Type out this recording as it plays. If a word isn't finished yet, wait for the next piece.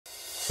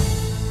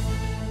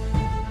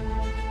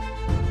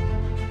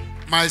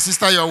My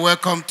sister, you're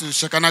welcome to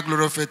Shekinah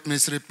Glory of Faith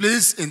Ministry.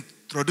 Please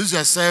introduce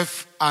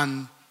yourself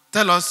and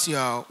tell us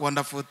your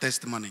wonderful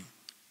testimony.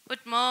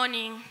 Good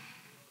morning.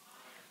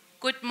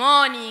 Good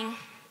morning.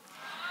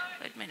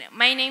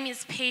 My name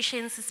is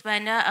Patience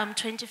Sibanda. I'm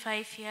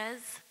 25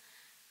 years.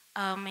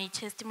 My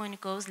testimony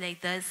goes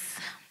like this.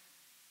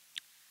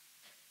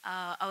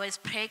 I was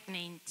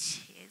pregnant,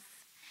 yes.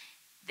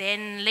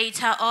 Then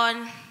later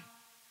on,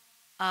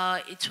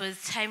 it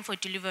was time for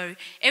delivery.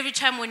 Every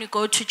time when you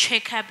go to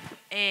check up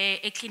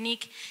a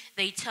clinic,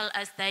 they tell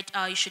us that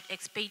you should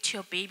expect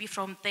your baby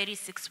from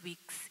 36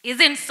 weeks.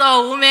 Isn't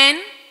so,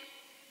 women?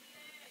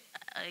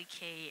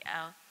 Okay.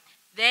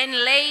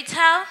 Then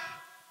later,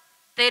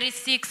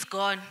 36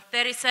 gone,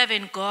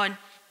 37 gone,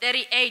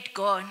 38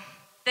 gone,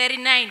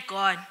 39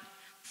 gone,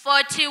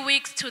 40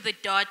 weeks to the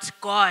dot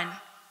gone,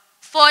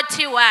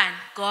 41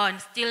 gone,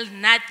 still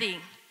nothing.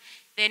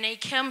 Then I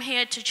came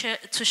here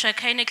to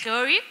Shekinah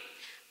Glory.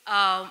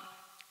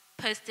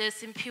 Pastor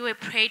Simpiwe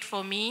prayed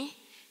for me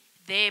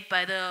there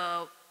by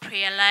the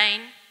prayer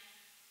line,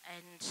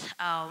 and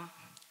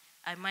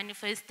I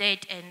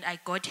manifested and I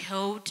got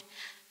healed.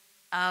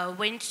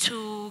 Went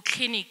to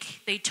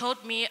clinic. They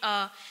told me,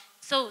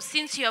 so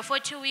since you are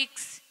 40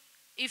 weeks,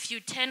 if you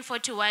turn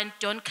 41,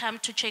 don't come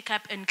to check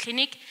up in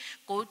clinic,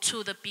 go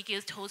to the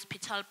biggest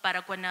hospital,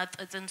 Baragwanath,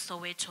 it's in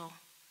Soweto.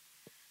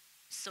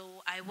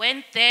 So I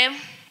went there.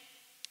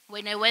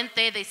 When I went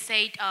there, they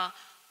said,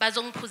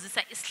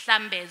 bazongphuzisa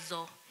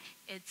isihlambezo.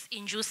 It's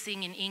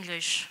inducing in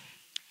English.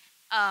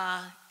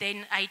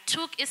 Then I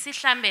took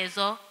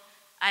isihlambezo.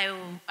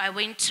 I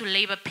went to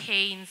labor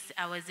pains.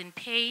 I was in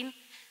pain,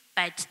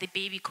 but the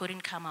baby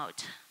couldn't come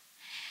out.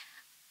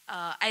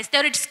 I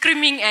started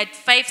screaming at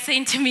 5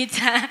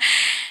 centimeters.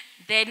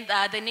 Then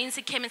the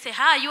Nancy came and said,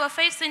 you are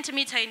 5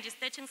 centimeters and you're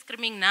starting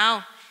screaming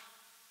now.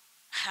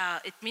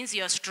 It means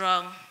you're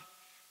strong.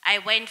 I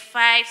went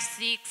 5,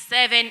 6,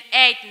 7,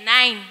 8,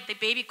 9. The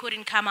baby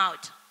couldn't come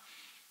out.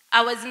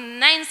 I was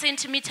 9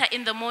 centimeters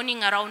in the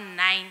morning, around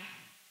 9.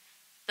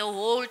 The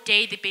whole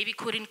day, the baby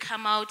couldn't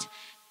come out.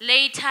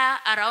 Later,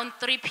 around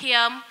 3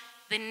 p.m.,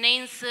 the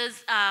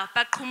nurses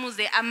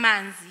baqhumuze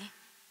amanzi.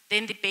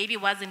 Then the baby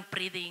wasn't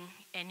breathing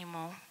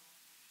anymore.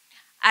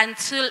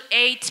 Until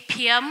 8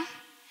 p.m.,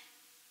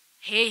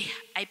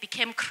 I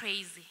became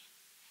crazy.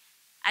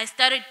 I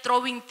started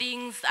throwing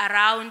things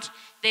around.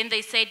 Then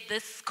they said,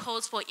 this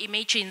calls for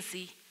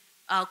emergency.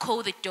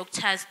 Call the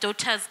doctors.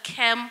 Doctors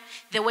came.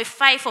 There were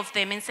 5 of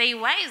them and say,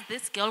 why is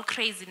this girl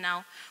crazy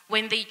now?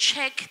 When they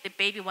checked, the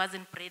baby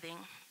wasn't breathing.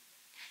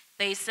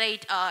 They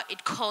said,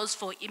 it calls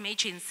for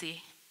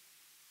emergency.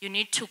 You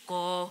need to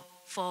go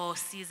for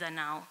Caesar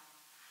now.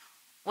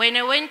 When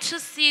I went to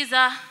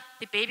Caesar,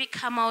 the baby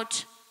came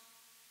out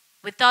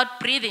without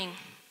breathing.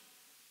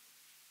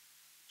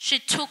 She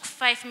took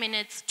 5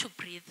 minutes to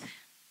breathe.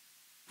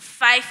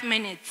 5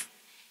 minutes.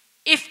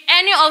 If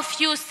any of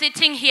you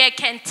sitting here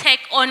can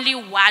take only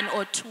 1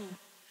 or 2,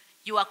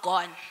 you are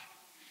gone.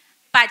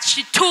 But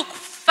she took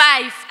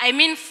 5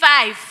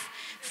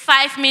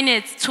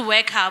 minutes to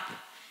wake up.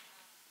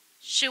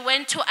 She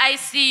went to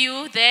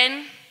ICU,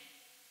 then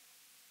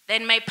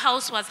my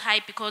pulse was high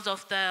because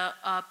of the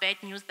bad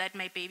news that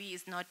my baby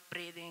is not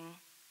breathing.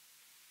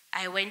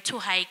 I went to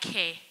high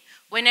care.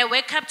 When I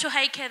wake up to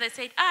high care, they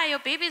said, your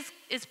baby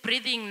is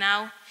breathing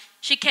now.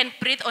 She can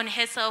breathe on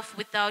herself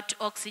without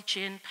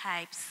oxygen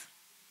pipes.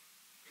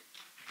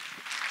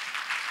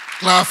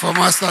 Clap for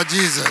Master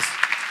Jesus.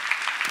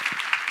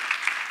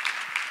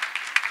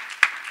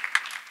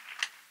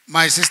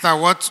 My sister,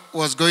 what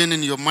was going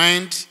in your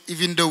mind,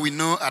 even though we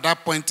know at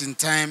that point in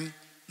time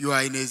you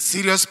are in a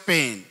serious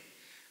pain?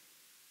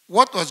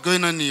 What was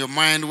going on in your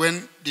mind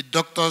when the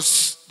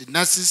doctors, the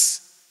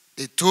nurses,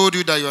 they told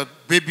you that your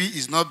baby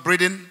is not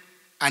breathing,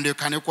 and you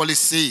can equally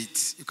see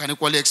it? You can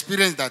equally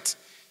experience that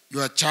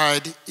your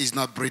child is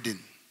not breathing.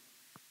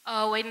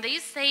 When they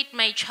said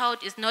my child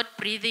is not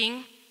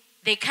breathing,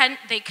 they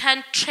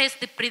can't trace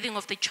the breathing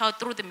of the child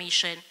through the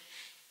machine.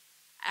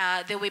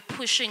 They were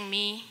pushing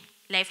me,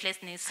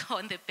 lifelessness,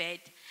 on the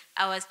bed.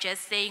 I was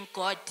just saying,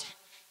 God,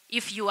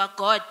 if you are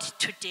God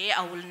today,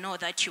 I will know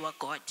that you are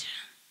God.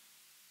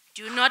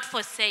 Do not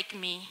forsake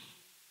me.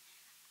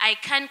 I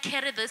can't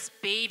carry this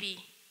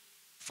baby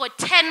for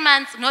 10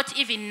 months, not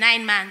even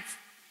 9 months,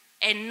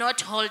 and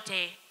not hold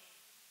her.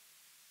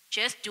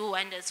 Just do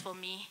wonders for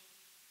me.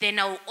 Then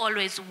I will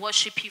always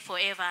worship you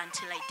forever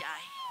until I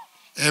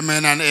die.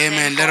 Amen and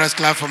amen. Let us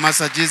clap for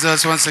Master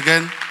Jesus once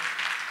again.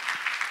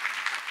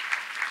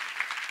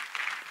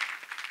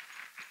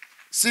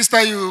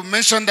 Sister, you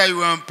mentioned that you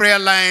were on prayer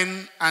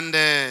line and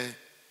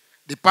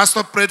the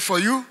pastor prayed for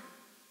you.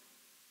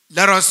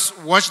 Let us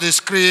watch the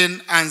screen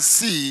and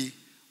see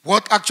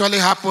what actually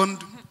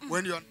happened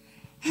when you...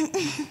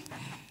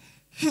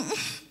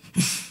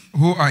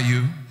 Who are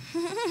you?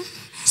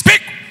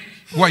 Speak!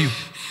 Who are you?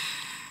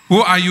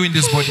 Who are you in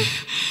this body?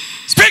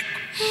 Speak!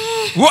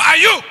 Who are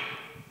you?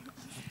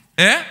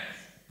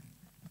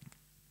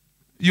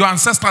 Your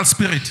ancestral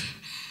spirit.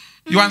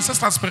 Your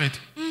ancestral spirit.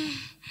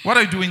 What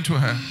are you doing to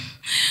her?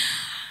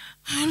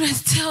 I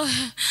always tell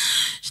her.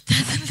 She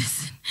doesn't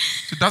listen.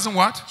 She doesn't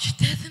what? She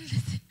doesn't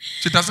listen.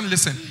 She doesn't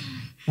listen.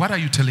 What are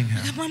you telling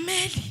her?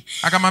 Akamameli.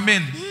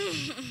 Akamameli.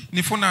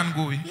 Nifuna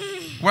ngui.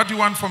 What do you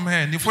want from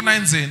her? Nifuna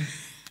enzeni?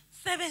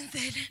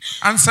 Sebenzele.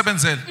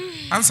 Ansebenzele.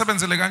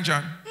 Ansebenzele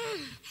kanjani?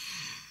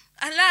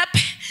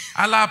 Alaphe.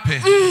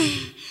 Alaphe.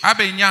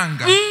 Abe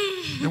inyanga.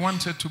 They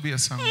wanted to be a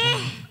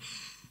sangoma.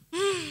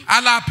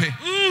 Alaphe.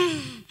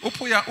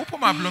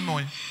 Upuma blo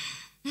moya.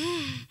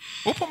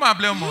 Upuma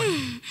blo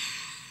moya.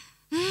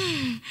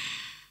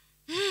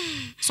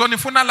 So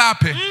nifuna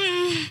laphe.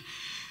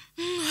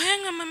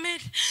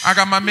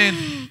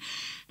 Akamameli.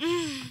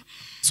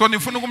 So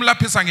nifuna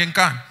ukumlaphisa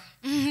ngenkani.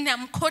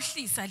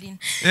 Niyamkhohlisa lina.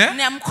 Yeah?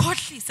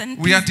 Niyamkhohlisa.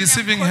 We are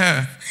deceiving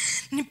her.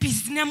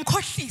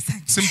 Niyamkhohlisa.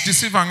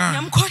 Simdeceiva ngani?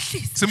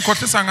 Niyamkhohlisa.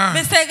 Simkhohlisa ngani?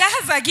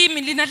 Besekaza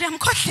kimi lina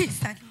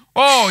liyamkhohlisa.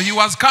 Oh, he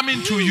was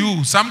coming to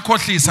you.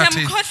 Samkhohlisa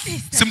thi.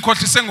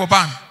 Simkhohlise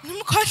ngobani?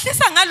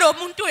 Nimkhohlisa ngalo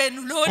muntu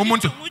wenu lo.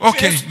 Umuntu.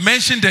 Okay,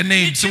 mention the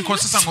name.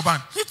 Simkhohlisa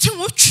ngobani? Lithi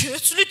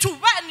nguJesu, lithi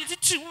ubani,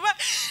 lithi ubani.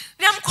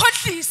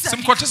 Niyamkhohlisa.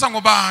 Simkhohlisa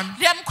ngobani?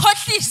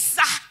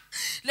 Liyamkhohlisa.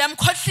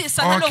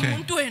 Liyamkhohlisa ngalo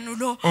muntu wenu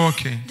lo.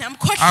 Okay.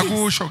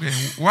 Akusho ke.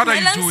 What are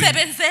you doing?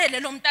 Ngisebenzele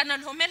lo mntana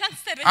lo, mela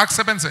ngisebenzele.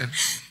 Akusebenzele.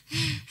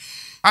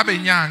 Abe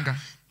inyanga.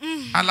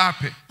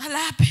 Alaphe.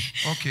 Alaphe.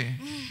 Okay.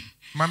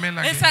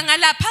 Mamela ke.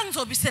 Esangalapha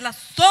ngizobisela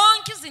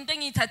zonke izinto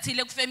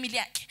engiyithathile ku family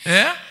yakhe.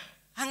 Eh?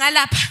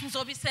 Angalapha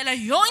ngizobisela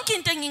yonke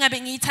into engingabe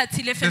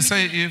ngiyithathile They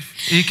say family. if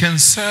he can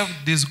serve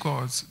these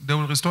gods, they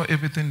will restore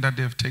everything that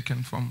they have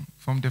taken from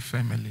the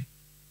family.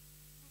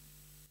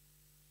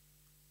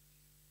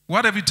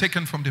 What have you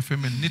taken from the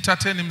family?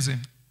 Nithatheni mzini?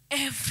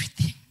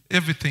 Everything.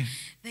 Everything.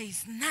 There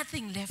is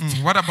nothing left.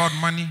 What about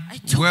money, I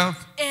took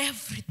wealth,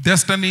 everything.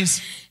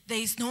 destinies? There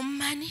is no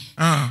money.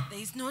 Uh. There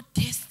is no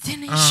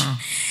destination.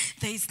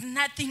 There is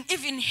nothing.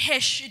 Even her,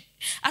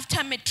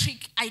 after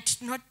matric, I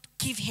did not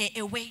give her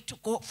a way to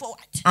go forward.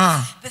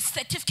 The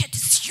certificate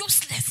is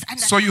useless. And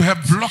So you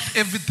have blocked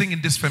everything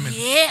in this family?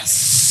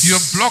 Yes. You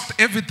have blocked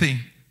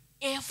everything?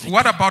 Everything.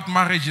 What about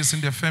marriages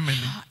in the family?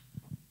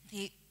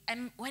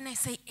 When I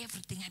say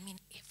everything, I mean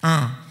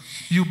everything.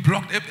 You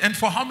blocked, and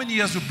for how many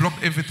years you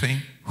blocked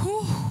everything?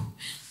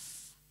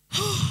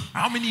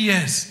 How many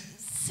years?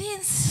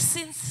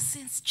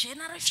 Since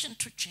generation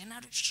to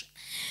generation.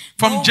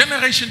 From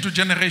generation to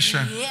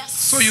generation. Yes.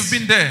 So you've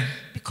been there.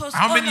 Because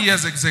how many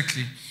years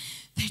exactly?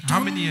 They How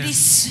don't many years?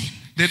 listen.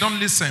 They don't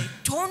listen.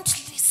 Don't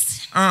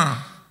listen.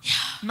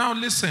 Now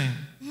listen.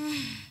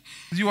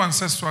 You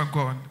ancestral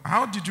God,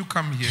 how did you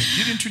come here?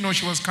 Didn't you know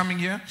she was coming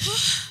here?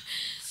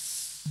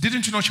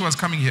 Didn't you know she was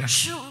coming here?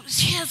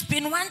 She has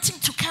been wanting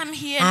to come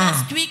here.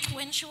 Last week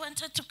when she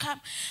wanted to come,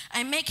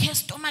 I make her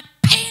stomach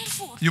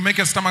painful. You make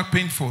her stomach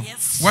painful?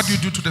 Yes. What do you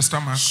do to the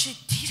stomach? She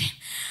didn't.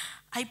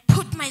 I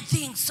put my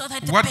things so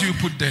that What do you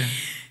put there?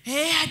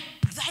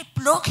 I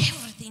block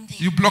everything there.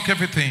 You block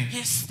everything?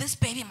 Yes, this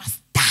baby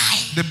must die.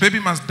 The baby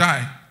must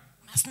die?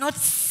 Must not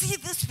see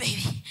this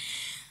baby.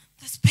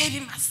 This baby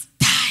must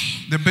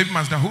die. The baby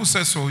must die. Who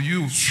says so?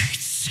 You.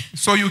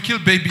 So you kill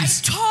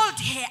babies? I told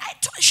her.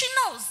 She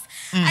knows.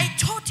 I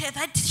told her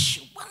that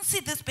she won't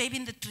see this baby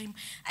in the dream.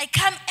 I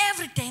come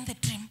every day in the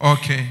dream.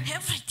 Okay.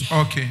 Every day.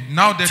 Okay.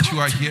 Now that you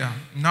are here,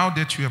 now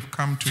that you have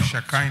come to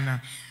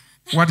Shekinah,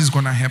 what is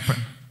going to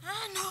happen?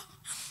 No.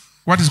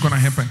 What is going to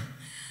happen?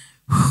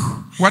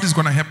 What is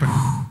going to happen?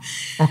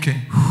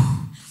 Okay.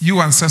 You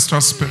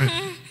ancestral spirit.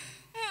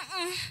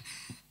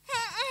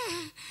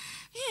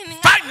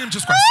 Find him,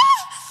 Jesus Christ.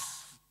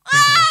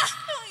 Thank you, Lord.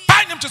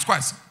 Find him, Jesus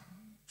Christ.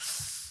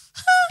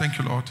 Thank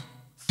you, Lord.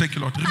 Thank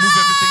you, Lord. Remove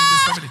everything in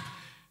this family.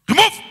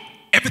 Remove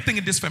everything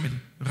in this family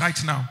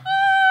right now.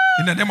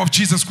 In the name of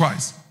Jesus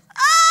Christ.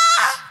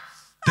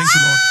 Thank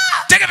you, Lord.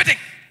 Take everything.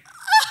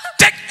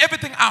 Take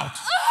everything out.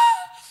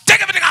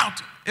 Take everything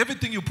out.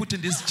 Everything you put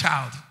in this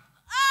child.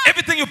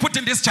 Everything you put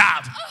in this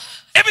child.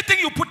 Everything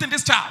you put in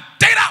this child.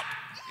 Take it out.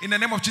 In the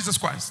name of Jesus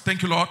Christ.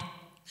 Thank you, Lord.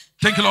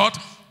 Thank you, Lord.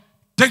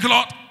 Thank you,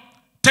 Lord.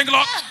 Thank you,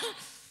 Lord.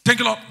 Thank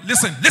you, Lord.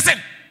 Listen,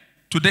 listen.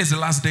 Today is the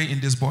last day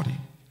in this body.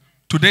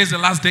 Today is the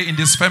last day in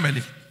this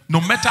family. No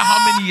matter how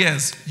many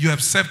years you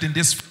have served in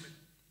this,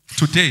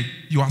 today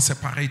you are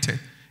separated.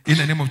 In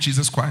the name of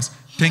Jesus Christ.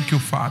 Thank you,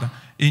 Father.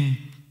 In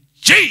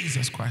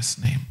Jesus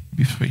Christ's name,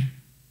 be free.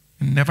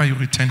 And never you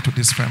return to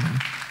this family.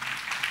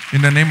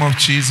 In the name of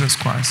Jesus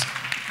Christ.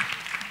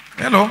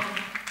 Hello.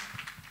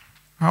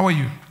 How are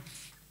you?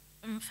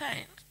 I'm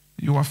fine.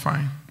 You are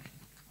fine.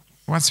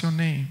 What's your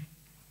name?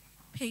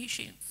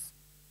 Patience.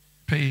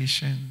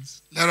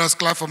 Patience. Let us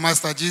clap for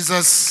Master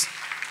Jesus.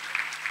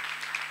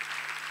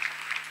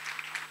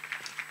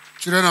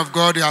 Children of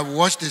God, you have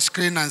watched the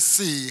screen and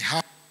see how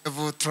the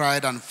devil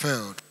tried and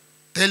failed.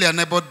 Tell your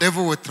neighbor,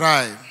 devil will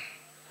try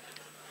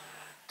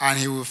and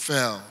he will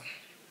fail.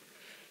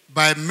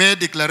 By mere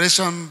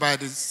declaration by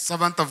the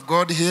servant of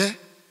God here,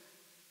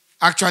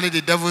 actually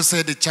the devil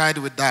said the child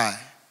will die.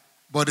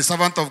 But the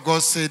servant of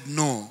God said,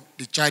 no,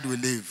 the child will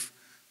live.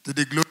 To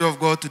the glory of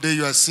God, today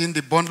you are seeing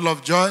the bundle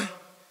of joy.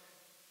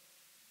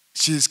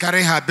 She is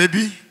carrying her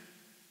baby.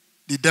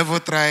 The devil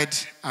tried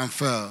and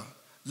fell.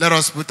 Let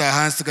us put our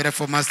hands together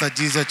for Master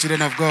Jesus,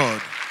 children of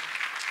God.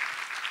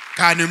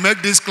 Can you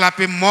make this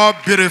clapping more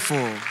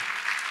beautiful?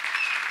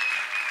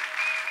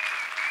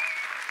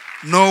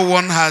 No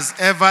one has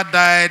ever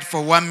died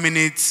for 1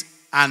 minute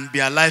and be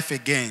alive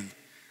again.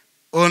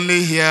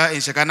 Only here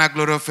in Shekinah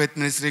Glory of Faith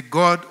Ministry,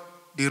 God,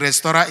 the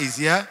restorer, is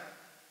here.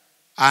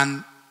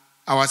 And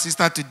our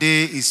sister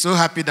today is so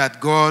happy that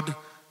God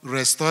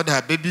restored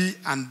her baby,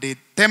 and the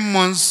 10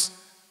 months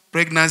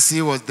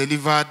pregnancy was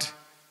delivered.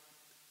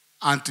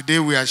 And today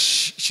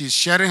she's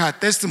sharing her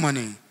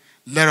testimony.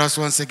 Let us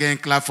once again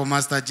clap for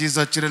Master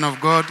Jesus, children of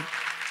God.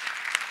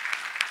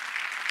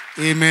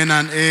 Amen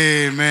and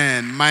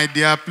amen. My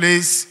dear,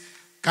 please,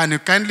 can you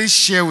kindly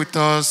share with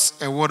us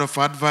a word of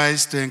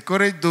advice to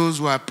encourage those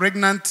who are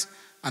pregnant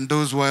and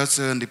those who are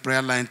also on the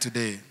prayer line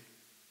today?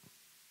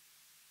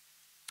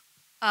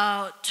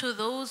 To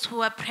those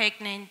who are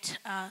pregnant,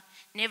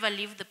 never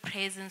leave the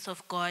presence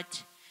of God,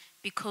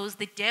 because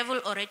the devil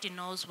already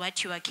knows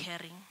what you are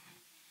carrying.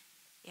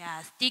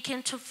 Yeah, stick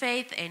into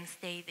faith and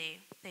stay there.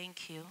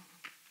 Thank you.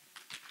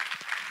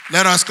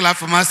 Let us clap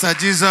for Master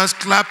Jesus.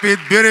 Clap it.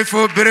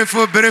 Beautiful,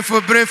 beautiful,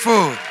 beautiful,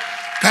 beautiful.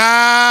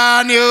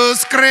 Can you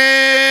scream?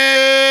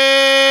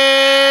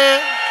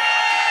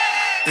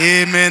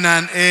 Amen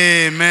and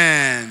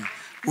amen.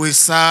 We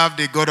serve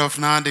the God of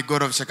now, the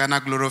God of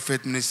Shekinah Glory of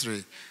Faith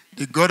Ministry,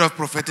 the God of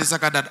Prophet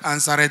Issachar that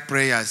answered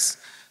prayers.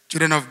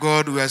 Children of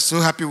God, we are so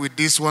happy with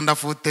these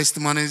wonderful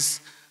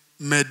testimonies.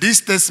 May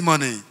this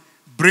testimony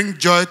bring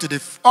joy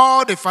to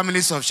all the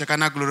families of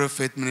Shekinah Glory of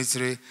Faith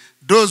Ministry.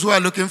 Those who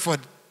are looking for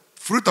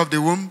fruit of the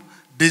womb,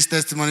 this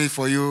testimony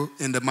for you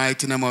in the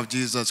mighty name of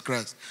Jesus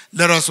Christ.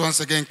 Let us once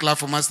again clap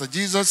for Master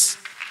Jesus.